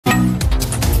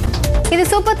இது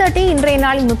சூப்பர் 30 இன்றைய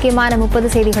நாளின் முக்கியமான 30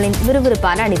 செய்திகளின்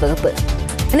விறுவிறுப்பான அணிவகுப்பு.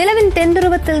 நிலவின்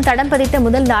தென்துருவத்தில் தடம் பதித்த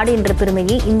முதல் நாடு என்ற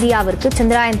பெருமையை இந்தியாவிற்கு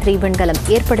சந்திரயான் 3 விண்கலம்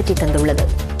ஏற்படுத்தி தந்துள்ளது.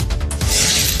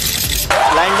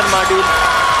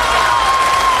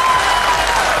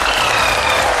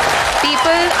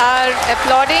 People are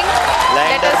applauding.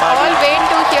 Let us all wait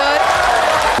to hear.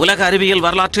 உலக அறிவியல்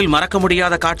வரலாற்றில் மறக்க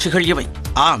முடியாத காட்சிகள் இவை.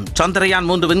 ஆம், சந்திரயான்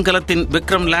 3 விண்கலத்தின்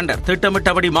விக்ரம் லேண்டர்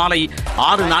திட்டமிட்டபடி மாலை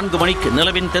 6:04 மணிக்கு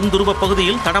நிலவின் தென்துருவ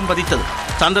பகுதியில் தடம் பதித்தது.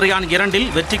 சந்திரயான் 2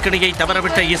 வெற்றிக்கணியை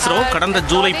தவறவிட்ட இஸ்ரோ கடந்த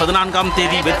ஜூலை 14ஆம்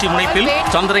தேதி வெற்றி முனைப்பில்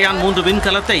சந்திரயான் 3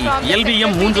 விண்கலத்தை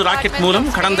LVM-3 ராக்கெட் மூலம்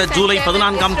கடந்த ஜூலை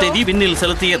 14ஆம் தேதி விண்ணில்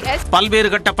செலுத்தியது.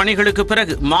 பல்வேறு கட்ட பணிகளுக்கு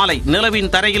பிறகு மாலை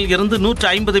நிலவின் தரையில் இருந்து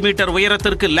 150 மீட்டர்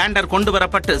உயரத்திற்கு லேண்டர்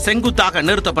கொண்டுவரப்பட்டு செங்குத்தாக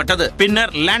நிறுத்தப்பட்டது.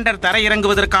 பின்னர் லேண்டர்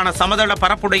தரையிறங்குவதற்கான சமதள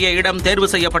பரப்புடைய இடம் தேர்வு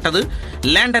செய்யப்பட்டது.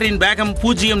 லேண்டரின் வேகம்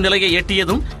 0 நிலையை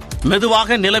எட்டியதும்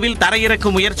மெதுவாக நிலவில்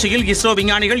தரையிறக்கும் முயற்சியில் இஸ்ரோ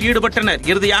விஞ்ஞானிகள் ஈடுபட்டனர்.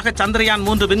 இறுதியாக சந்திரயான்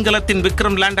 3 விண்கலத்தின்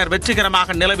விக்ரம் லேண்டர்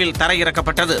வெற்றிகரமாக நிலவில்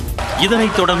தரையிறக்கப்பட்டது.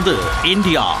 இதனைத் தொடர்ந்து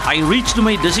India I reached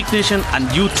my designation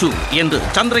and you two என்று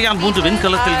சந்திரயான் 3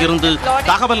 விண்கலத்தில் இருந்து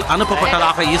தகவல்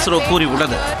அனுப்பப்பட்டதாக இஸ்ரோ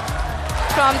கூறியுள்ளது.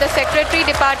 From the Secretary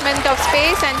Department of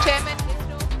Space and Chairman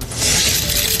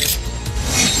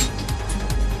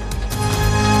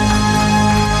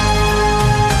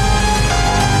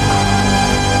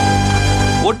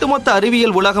ஒட்டுமொத்த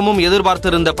அறிவியல் உலகமும்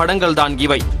எதிர்பார்த்திருந்த படங்கள் தான்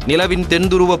இவை. நிலவின்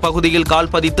தென்துருவ பகுதியில் கால்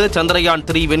பதித்த சந்திரயான்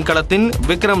 3 விண்கலத்தின்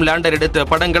விக்ரம் லேண்டர் எடுத்த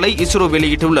படங்களை இஸ்ரோ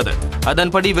வெளியிட்டுள்ளது.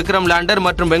 அதன்படி விக்ரம் லேண்டர்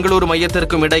மற்றும் பெங்களூரு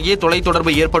மையத்திற்கும் இடையே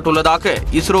தொலைத்தொடர்பு ஏற்பட்டுள்ளதாக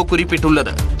இஸ்ரோ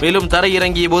குறிப்பிட்டுள்ளது. மேலும்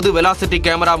தரையிறங்கிய போது வெலாசிட்டி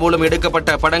கேமரா மூலம்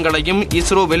எடுக்கப்பட்ட படங்களையும்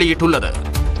இஸ்ரோ வெளியிட்டுள்ளது.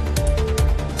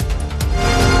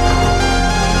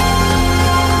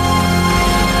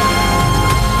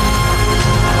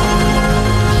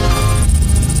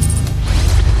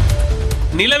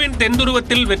 நிலவின்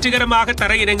தென்துருவத்தில் வெற்றிகரமாக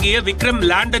தரையிறங்கிய விக்ரம்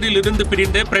லேண்டரில் இருந்து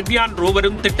பிரிந்த பிரக்யான்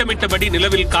ரோவரும் திட்டமிட்டபடி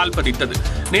நிலவில் கால் பதித்தது.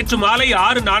 நேற்று மாலை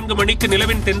 6:04 மணிக்கு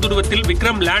நிலவின் தென்துருவத்தில்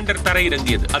விக்ரம் லேண்டர்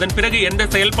தரையிறங்கியது. அதன் பிறகு எந்த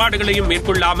செயல்பாடுகளையும்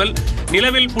மேற்கொள்ளாமல்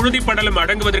நிலவில் புழுதி படலம்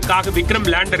அடங்குவதற்காக விக்ரம்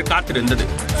லேண்டர் காத்திருந்தது.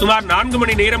 சுமார் 4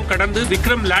 மணி நேரம் கடந்து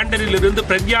விக்ரம் லேண்டரில் இருந்து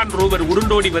பிரக்யான் ரோவர்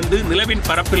உருண்டோடி வந்து நிலவின்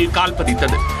பரப்பில் கால்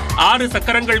பதித்தது. 6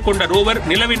 சக்கரங்கள் கொண்ட ரோவர்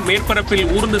நிலவின் மேற்பரப்பில்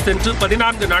ஊர்ந்து சென்று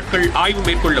 14 நாட்கள் ஆய்வு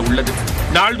மேற்கொள்ள உள்ளது.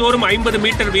 நாள்தோறும் 50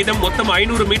 மீட்டர் வீதம் மொத்தம்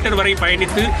 500 மீட்டர் வரை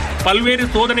பயணித்து பல்வேறு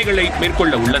சோதனைகளை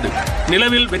மேற்கொள்ள உள்ளது.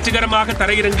 நிலவில் வெற்றிகரமாக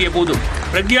தரையிறங்கிய போதும்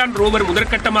பிரக்யான் ரோவர்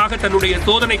முதற்கட்டமாக தன்னுடைய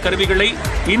சோதனை கருவிகளை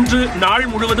இன்று நாள்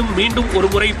முழுவதும் மீண்டும்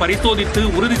ஒருமுறை பரிசோதித்து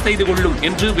உறுதி செய்து கொள்ளும்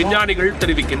என்று விஞ்ஞானிகள்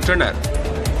தெரிவிக்கின்றனர்.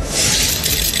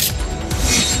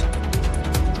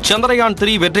 சந்திரயான்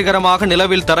 3 வெற்றிகரமாக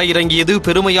நிலவில் தரையிறங்கியது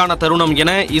பெருமையான தருணம்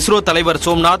என இஸ்ரோ தலைவர்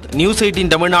சோம்நாத்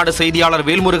News18 தமிழ்நாடு செய்தியாளர்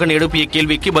வேல்முருகன் எழுப்பிய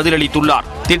கேள்விக்கு பதிலளித்துள்ளார்.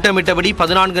 திட்டமிட்டபடி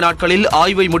 14 நாட்களில்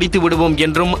ஆய்வை முடித்து விடுவோம்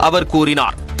என்றும் அவர்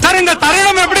கூறினார். இந்த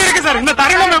தருணம் எப்படி இருக்கு சார்? இந்த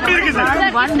தருணம் எப்படி இருக்கு சார்?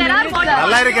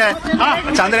 நல்லா இருக்கு.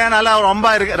 சந்திரயான்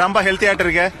ரொம்ப ஹெல்த்தியாட்டு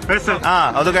இருக்கு.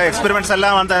 அதுக்கு எக்ஸ்பெரிமெண்ட்ஸ்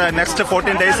எல்லாம் அந்த நெக்ஸ்ட்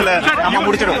 14 டேஸ்ல நம்ம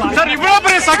முடிச்சிடுவோம். சார், இவ்வளவு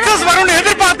பெரிய சக்சஸ் வரும்னு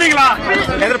எதிர்பார்த்தீங்களா?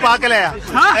 எதிர்பார்க்கல.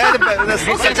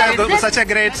 such a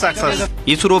great success.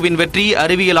 இஸ்ரோவின் வெற்றி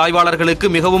அறிவியல் ஆய்வாளர்களுக்கு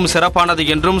மிகவும் சிறப்பானது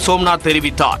என்றும் சோம்நாத்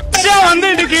தெரிவித்தார். வந்து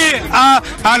இன்னைக்கு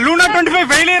லூனா 25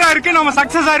 ஃபெயிலியரா இருக்கு, நம்ம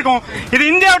சக்சஸ் ஆயிருக்கோம். இது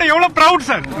இந்தியாவோட எவ்வளவு proud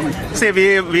sir. See,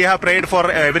 we have prayed for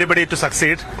everybody to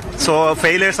succeed. So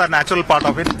failures are natural part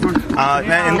of it.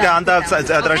 இங்க அந்த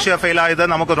ரஷ்யா ஃபெயில் ஆகுது,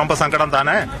 நமக்கு ரொம்ப சங்கடம்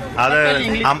தானே. அது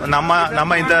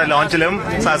நம்ம இந்த லான்ச்சிலும்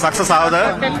சக்சஸ் ஆகுது.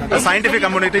 சயின்டிபிக்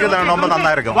கம்யூனிட்டிக்கு ரொம்ப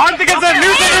நல்லா இருக்கும்.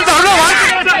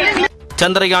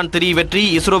 சந்திரயான் 3 வெற்றி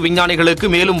இஸ்ரோ விஞ்ஞானிகளுக்கு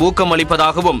மேலும் ஊக்கம்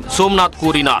அளிப்பதாகவும் சோம்நாத்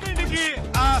கூறினார்.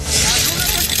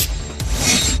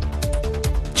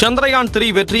 சந்திரயான் 3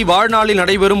 வெற்றி வாழ்நாளில்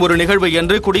நடைபெறும் ஒரு நிகழ்வு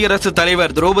என்று குடியரசுத்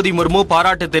தலைவர் திரௌபதி முர்மு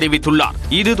பாராட்டு தெரிவித்துள்ளார்.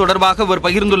 இது தொடர்பாக அவர்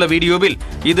பகிர்ந்துள்ள வீடியோவில்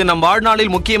இது நம்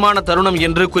வாழ்நாளில் முக்கியமான தருணம்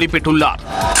என்று குறிப்பிட்டுள்ளார்.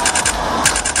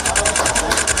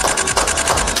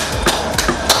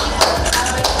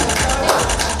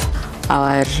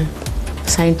 Our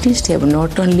scientists have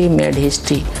not only made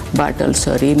history but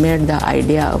also remade the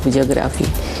idea of geography.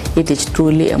 It is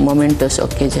truly a momentous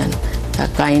occasion, the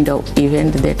kind of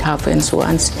event that happens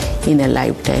once in a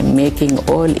lifetime, making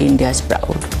all Indians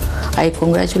proud. I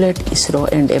congratulate ISRO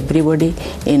and everybody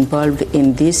involved in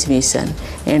this mission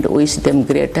and wish them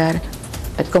greater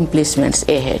accomplishments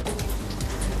ahead.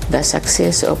 The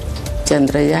success of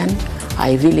Chandrayaan,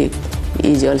 I believe,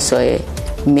 is also a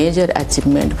major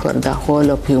achievement for the whole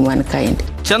of humankind.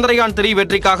 Chandrayaan 3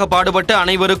 வெற்றிக்காக பாடுபட்ட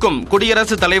அனைவருக்கும்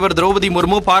குடியரசுத் தலைவர் திரௌபதி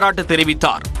முர்மு பாராட்டு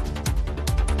தெரிவித்தார்.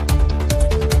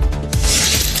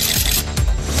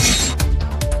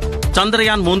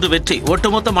 சந்திரயான் 3 வெற்றி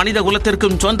ஒட்டுமொத்த மனித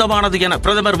குலத்திற்கும் சொந்தமானது என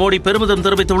பிரதமர் மோடி பெருமிதம்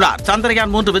தெரிவித்துள்ளார்.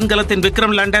 சந்திரயான் 3 விண்கலத்தின்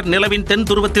விக்ரம் லேண்டர் நிலவின் தென்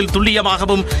துருவத்தில்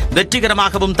துல்லியமாகவும்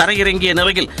வெற்றிகரமாகவும் தரையிறங்கிய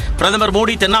நிலையில் பிரதமர்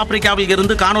மோடி தென்னாப்பிரிக்காவில்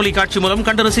இருந்து காணொலி காட்சி மூலம்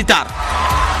கண்டு ரசித்தார்.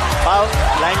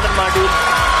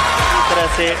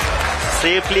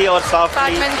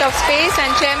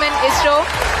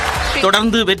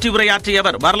 தொடர்ந்து வெற்றி உரையாற்றிய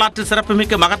அவர் வரலாற்று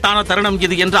சிறப்புமிக்க மகத்தான தருணம்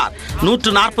இது என்றார்.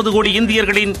 140 கோடி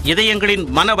இந்தியர்களின் இதயங்களின்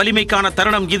மன வலிமைக்கான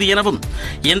தருணம் இது எனவும்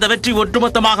இந்த வெற்றி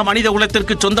ஒட்டுமொத்தமாக மனித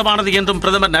குலத்திற்கு சொந்தமானது என்றும்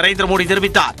பிரதமர் நரேந்திர மோடி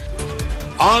தெரிவித்தார்.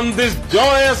 On this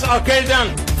joyous occasion,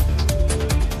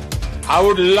 I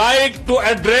would like to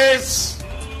address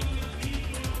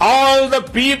all the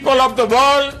people of the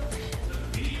world,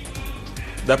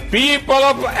 the people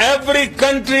of every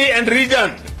country and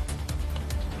region.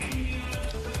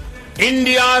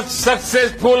 India's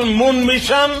successful moon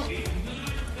mission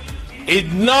is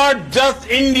not just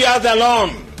India's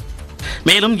alone.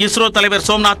 மேலும் இஸ்ரோ தலைவர்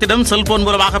சோம்நாத்திடம் cellphone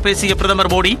மூலமாக பேசிய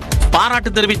பிரதமர் மோடி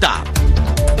பாராட்டு தெரிவித்தார்.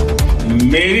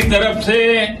 मेरी तरफ से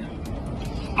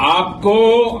आपको,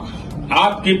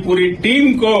 आपकी पूरी टीम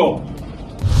को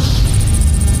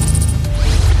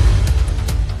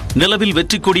நிலவில்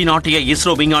வெற்றி கொடி நாட்டிய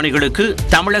இஸ்ரோ விஞ்ஞானிகளுக்கு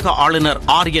தமிழக ஆளுநர்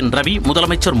RN ரவி,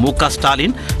 முதலமைச்சர் MK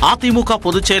ஸ்டாலின், அதிமுக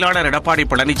பொதுச் செயலாளர் எடப்பாடி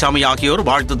பழனிசாமி ஆகியோர்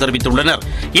வாழ்த்து தெரிவித்துள்ளனர்.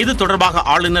 இது தொடர்பாக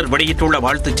ஆளுநர் வெளியிட்டுள்ள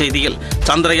வாழ்த்துச் செய்தியில்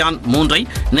சந்திரயான் 3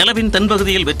 நிலவின்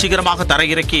தென்பகுதியில் வெற்றிகரமாக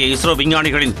தரையிறக்கிய இஸ்ரோ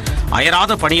விஞ்ஞானிகளின்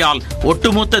அயராத பணியால்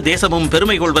ஒட்டுமொத்த தேசமும்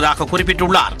பெருமை கொள்வதாக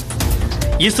குறிப்பிட்டுள்ளார்.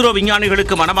 இஸ்ரோ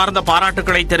விஞ்ஞானிகளுக்கு மனமார்ந்த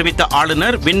பாராட்டுக்களை தெரிவித்த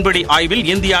ஆளுநர் விண்வெளி ஆய்வில்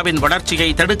இந்தியாவின் வளர்ச்சியை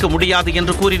தடுக்க முடியாது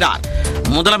என்று கூறினார்.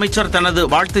 முதலமைச்சர் தனது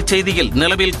வாழ்த்துச் செய்தியில்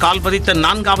நிலவில் கால் பதித்த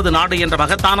 4வது நாடு என்ற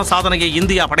மகத்தான சாதனையை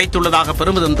இந்தியா படைத்துள்ளதாக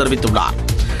பெருமிதம் தெரிவித்துள்ளார்.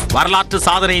 வரலாற்று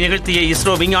சாதனை நிகழ்த்திய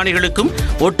இஸ்ரோ விஞ்ஞானிகளுக்கும்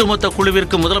ஒட்டுமொத்த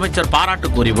குழுவிற்கும் முதலமைச்சர் பாராட்டு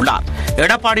கூறியுள்ளார்.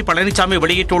 எடப்பாடி பழனிசாமி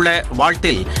வெளியிட்டுள்ள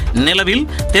வாழ்த்தில் நிலவில்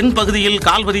தென்பகுதியில்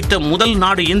கால் பதித்த முதல்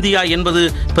நாடு இந்தியா என்பது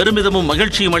பெருமிதமும்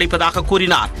மகிழ்ச்சியும் அளிப்பதாக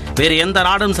கூறினார். வேறு எந்த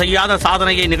நாடும் செய்யாத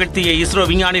சாதனையை நிகழ்த்திய இஸ்ரோ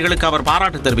விஞ்ஞானிகளுக்கு அவர்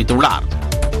பாராட்டு தெரிவித்துள்ளார்.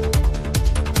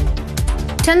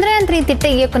 சந்திரயான் 3 திட்ட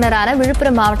இயக்குநரான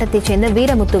விழுப்புரம் மாவட்டத்தைச் சேர்ந்த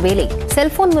வீரமுத்துவேலை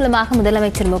செல்போன் மூலமாக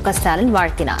முதலமைச்சர் MK ஸ்டாலின்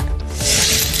வாழ்த்தினார்.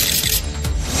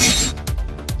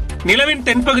 நிலவின்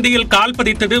தென்பகுதியில் கால்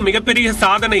பதித்தது மிகப்பெரிய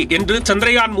சாதனை என்று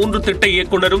சந்திரயான் 3 திட்ட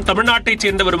இயக்குநரும் தமிழ்நாட்டைச்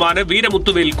சேர்ந்தவருமான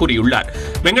வீரமுத்துவேல் கூறியுள்ளார்.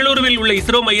 பெங்களூருவில் உள்ள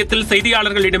இஸ்ரோ மையத்தில்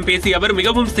செய்தியாளர்களிடம் பேசிய அவர்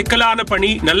மிகவும் சிக்கலான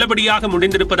பணி நல்லபடியாக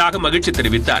முடிந்திருப்பதாக மகிழ்ச்சி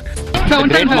தெரிவித்தார்.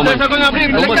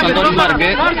 ரொம்ப சந்தோஷமா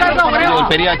இருக்கு. ஒரு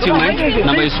பெரிய அச்சீவ்மெண்ட்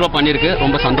நம்ம இஸ்ரோ பண்ணிருக்கு.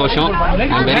 ரொம்ப சந்தோஷம். I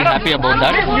am very happy about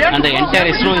that and the entire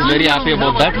ISRO is very happy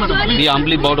about that. We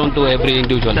humbly bow down to every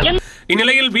individual.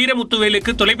 இந்நிலையில்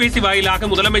வீரமுத்துவேலுக்கு தொலைபேசி வாயிலாக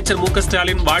முதலமைச்சர் MK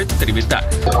ஸ்டாலின் வாழ்த்து தெரிவித்தார்.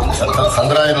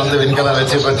 சந்திரயான் விண்கலம்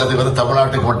வெற்றி பெற்றது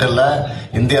தமிழ்நாட்டுக்கு மட்டும் இல்ல,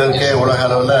 இந்தியாவுக்கே உலக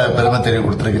அளவில் பெருமை தெரிவி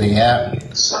கொடுத்திருக்கிறீங்க.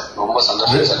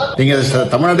 நீங்க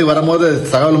தமிழ்நாட்டுக்கு வரும்போது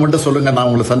தகவல் மட்டும் சொல்லுங்க, நான்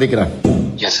உங்களை சந்திக்கிறேன்.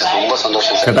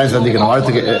 கட்டாயம் சந்திக்கிறேன்.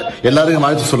 வாழ்த்துக்கு எல்லாருக்கும்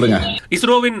வாழ்த்து சொல்லுங்க.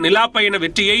 இஸ்ரோவின் நிலா பயண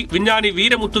வெற்றியை விஞ்ஞானி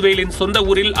வீரமுத்துவேலின் சொந்த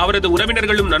ஊரில் அவரது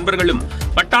உறவினர்களும் நண்பர்களும்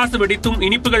பட்டாசு வெடித்தும்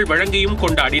இனிப்புகள் வழங்கியும்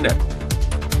கொண்டாடினர்.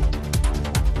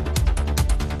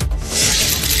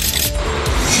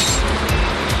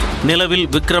 நிலவில்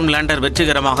விக்ரம் லேண்டர்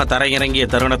வெற்றிகரமாக தரையிறங்கிய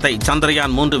தருணத்தை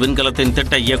சந்திரயான் 3 விண்கலத்தின்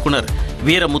திட்ட இயக்குநர்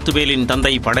வீரமுத்துவேலின்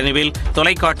தந்தை பழனிவேல்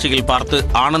தொலைக்காட்சியில் பார்த்து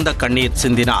ஆனந்த கண்ணீர்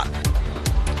சிந்தினார்.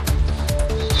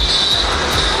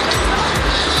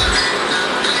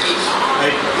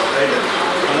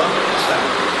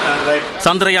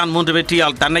 சந்திரயான் 3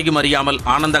 வெற்றியால் தன்னையும் அறியாமல்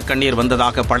ஆனந்த கண்ணீர்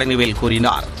வந்ததாக பழனிவேல்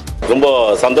கூறினார். ரொம்ப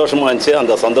சந்தோஷமா இருந்துச்சு.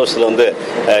 அந்த சந்தோஷத்துல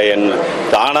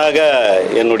தானாக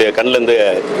என்னுடைய கண்ணிலிருந்து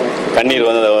கண்ணீர்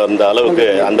வந்த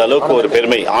அளவுக்கு ஒரு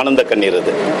பெருமை, ஆனந்த கண்ணீர்.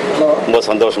 அது ரொம்ப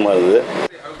சந்தோஷமா இருந்தது.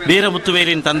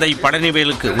 வீரமுத்துவேலின் தந்தை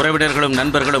பழனிவேலுக்கு உறவினர்களும்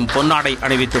நண்பர்களும் பொன்னாடை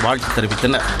அணிவித்து வாழ்த்து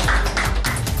தெரிவித்தனர்.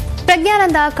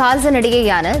 பிரக்ஞானந்தா கால்சன்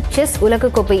இடையேயான செஸ்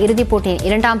உலகக்கோப்பை இறுதிப் போட்டியின்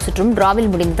 2ஆம் சுற்றும்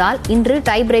டிராவில் முடிந்ததால் இன்று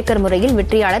டை பிரேக்கர் முறையில்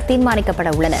வெற்றியாளர்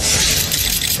தீர்மானிக்கப்பட உள்ளனர்.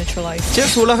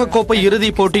 செஸ் உலகக்கோப்பை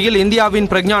இறுதிப் போட்டியில் இந்தியாவின்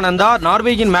பிரக்ஞானந்தா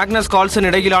நார்வேயின் மேக்னஸ் கால்சன்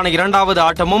இடையிலான 2வது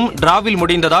ஆட்டமும் டிராவில்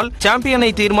முடிந்ததால் சாம்பியனை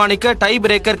தீர்மானிக்க டை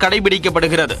பிரேக்கர்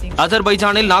கடைபிடிக்கப்படுகிறது.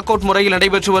 அசர்பைஜானில் நாக் அவுட் முறையில்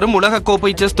நடைபெற்று வரும்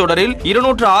உலகக்கோப்பை செஸ் தொடரில்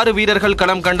 206 வீரர்கள்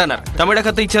களம் கண்டனர்.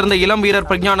 தமிழகத்தைச் சேர்ந்த இளம் வீரர்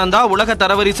பிரக்ஞானந்தா உலக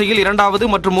தரவரிசையில் 2வது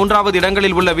மற்றும் 3வது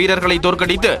இடங்களில் உள்ள வீரர்களை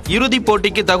தோற்கடித்து இறுதிப்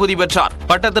போட்டிக்கு தகுதி பெற்றார்.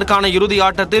 பட்டத்திற்கான இறுதி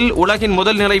ஆட்டத்தில் உலகின்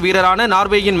முதல் நிலை வீரரான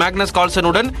நார்வேயின் மேக்னஸ்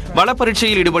கால்சனுடன் பல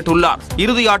பரீட்சையில் ஈடுபட்டுள்ளார்.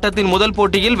 இறுதி ஆட்டத்தின் முதல்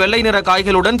போட்டியில் வெள்ளை நிற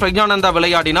காய்களுடன் பிரக்ஞானந்தா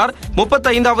விளையாடினார்.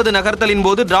 35வது நகர்த்தலின்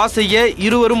போது டிரா செய்ய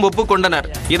இருவரும் ஒப்புக்கொண்டனர்.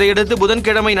 இதையடுத்து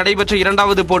புதன்கிழமை நடைபெற்ற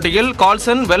 2வது போட்டியில்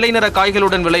கால்சன் வெள்ளை நிற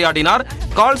காய்களுடன் விளையாடினார்.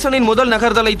 கால்சனின் முதல்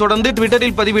நகர்தலை தொடர்ந்து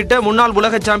ட்விட்டரில் பதிவிட்ட முன்னாள்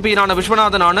உலக சாம்பியனான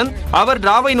விஸ்வநாதன் ஆனந்த் அவர்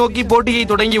டிராவை நோக்கி போட்டியை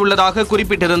தொடங்கியுள்ளதாக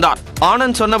குறிப்பிட்டிருந்தார்.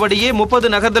 ஆனந்த் சொன்னபடியே 30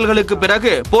 நகர்தல்களுக்கு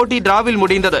பிறகு போட்டி டிராவில்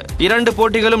முடிந்தது. 2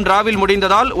 போட்டிகளும் டிராவில்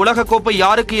முடிந்ததால் உலகக்கோப்பை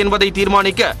யாருக்கு என்பதை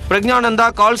தீர்மானிக்க பிரக்ஞானந்தா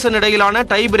கால்சன் இடையிலான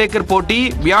டை பிரேக்கர் போட்டி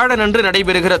வியாழனன்று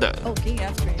நடைபெறுகிறது.